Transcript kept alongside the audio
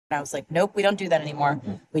I was like, nope, we don't do that anymore.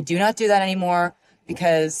 We do not do that anymore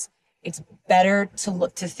because it's better to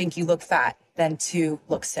think you look fat than to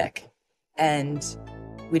look sick. And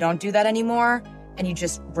we don't do that anymore. And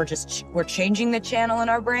we're changing the channel in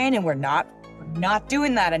our brain, and we're not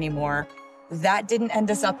doing that anymore. That didn't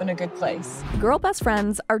end us up in a good place. Girl best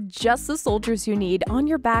friends are just the soldiers you need on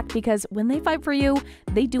your back, because when they fight for you,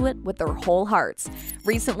 they do it with their whole hearts.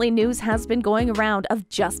 Recently, news has been going around of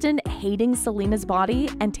Justin hating Selena's body,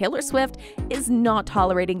 and Taylor Swift is not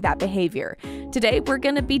tolerating that behavior. Today, we're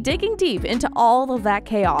going to be digging deep into all of that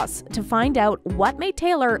chaos to find out what made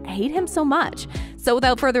Taylor hate him so much. So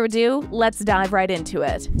without further ado, let's dive right into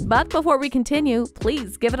it. But before we continue,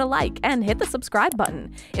 please give it a like and hit the subscribe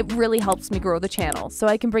button. It really helps me grow the channel so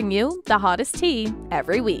I can bring you the hottest tea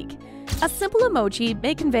every week. A simple emoji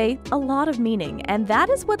may convey a lot of meaning, and that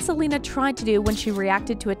is what Selena tried to do when she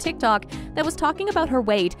reacted to a TikTok that was talking about her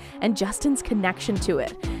weight and Justin's connection to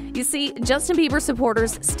it. You see, Justin Bieber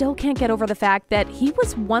supporters still can't get over the fact that he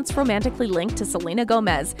was once romantically linked to Selena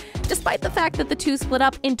Gomez, despite the fact that the two split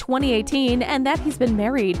up in 2018 and that he's been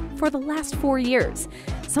married for the last 4 years.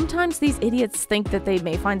 Sometimes these idiots think that they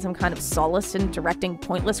may find some kind of solace in directing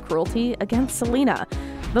pointless cruelty against Selena.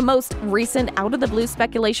 The most recent out-of-the-blue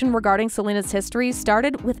speculation regarding Selena's history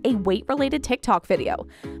started with a weight-related TikTok video.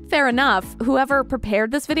 Fair enough, whoever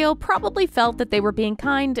prepared this video probably felt that they were being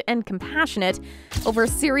kind and compassionate. Over a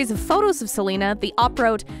series of photos of Selena, the op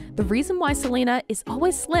wrote, "The reason why Selena is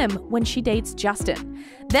always slim when she dates Justin."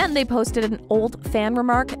 Then they posted an old fan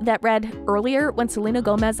remark that read, "Earlier, when Selena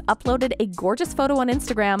Gomez uploaded a gorgeous photo on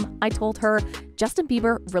Instagram, I told her, Justin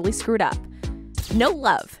Bieber really screwed up. No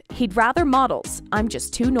love. He'd rather models. I'm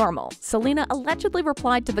just too normal," Selena allegedly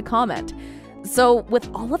replied to the comment. So, with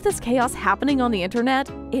all of this chaos happening on the internet,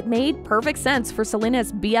 it made perfect sense for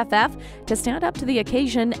Selena's BFF to stand up to the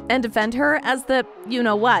occasion and defend her as the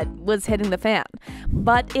you-know-what was hitting the fan.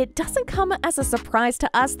 But it doesn't come as a surprise to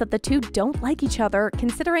us that the two don't like each other,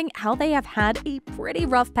 considering how they have had a pretty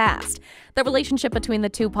rough past. The relationship between the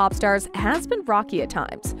two pop stars has been rocky at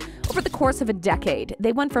times. Over the course of a decade,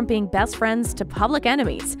 they went from being best friends to public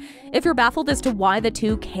enemies. If you're baffled as to why the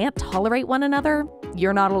two can't tolerate one another,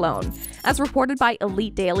 you're not alone. As reported by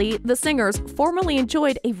Elite Daily, the singers formerly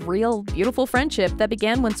enjoyed a real, beautiful friendship that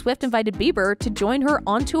began when Swift invited Bieber to join her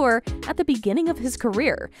on tour at the beginning of his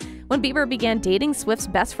career. When Bieber began dating Swift's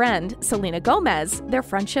best friend, Selena Gomez, their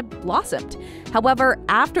friendship blossomed. However,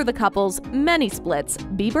 after the couple's many splits,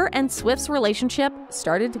 Bieber and Swift's relationship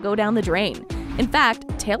started to go down the drain. In fact,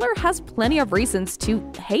 Taylor has plenty of reasons to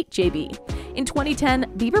hate JB. In 2010,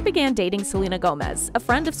 Bieber began dating Selena Gomez, a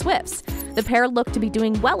friend of Swift's. The pair looked to be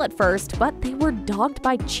doing well at first, but they were dogged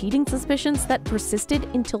by cheating suspicions that persisted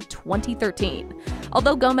until 2013.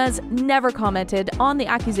 Although Gomez never commented on the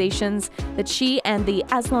accusations that she and the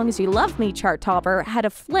As Long As You Love Me chart topper had a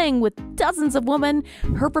fling with dozens of women,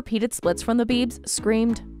 her repeated splits from the Biebs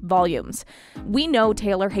screamed volumes. We know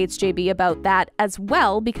Taylor hates JB about that as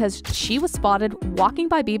well, because she was spotted walking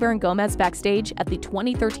by Bieber and Gomez backstage at the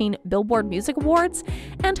 2013 Billboard Music Awards,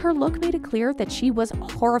 and her look made it clear that she was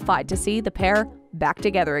horrified to see the pair back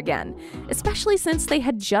together again, especially since they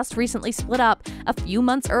had just recently split up a few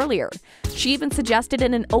months earlier. She even suggested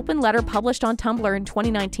in an open letter published on Tumblr in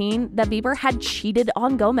 2019 that Bieber had cheated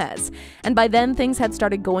on Gomez, and by then things had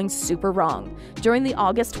started going super wrong. During the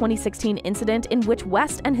August 2016 incident in which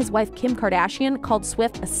West and his wife Kim Kardashian called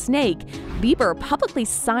Swift a snake, Bieber publicly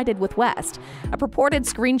sided with West. A purported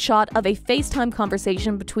screenshot of a FaceTime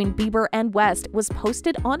conversation between Bieber and West was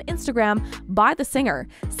posted on Instagram by the singer,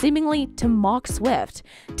 seemingly to mock Swift.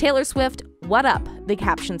 "Taylor Swift, what up?" the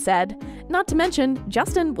caption said. Not to mention,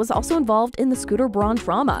 Justin was also involved in the Scooter Braun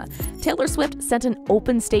drama. Taylor Swift sent an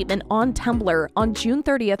open statement on Tumblr on June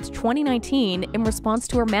 30th, 2019 in response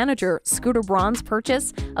to her manager Scooter Braun's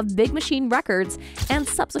purchase of Big Machine Records and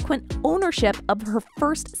subsequent ownership of her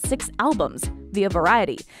first 6 albums via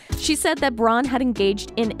Variety. She said that Braun had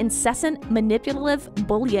engaged in incessant manipulative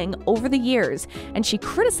bullying over the years, and she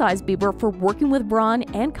criticized Bieber for working with Braun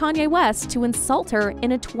and Kanye West to insult her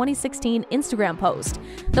in a 2016 Instagram post.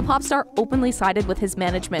 The pop star openly sided with his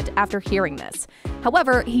management after hearing this.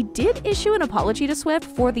 However, he did issue an apology to Swift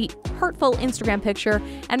for the hurtful Instagram picture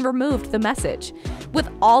and removed the message. With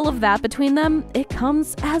all of that between them, it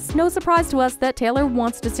comes as no surprise to us that Taylor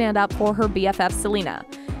wants to stand up for her BFF Selena.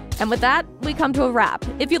 And with that, we come to a wrap.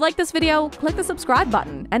 If you like this video, click the subscribe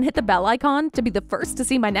button and hit the bell icon to be the first to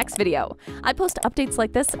see my next video. I post updates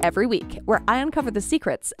like this every week, where I uncover the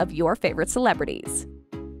secrets of your favorite celebrities.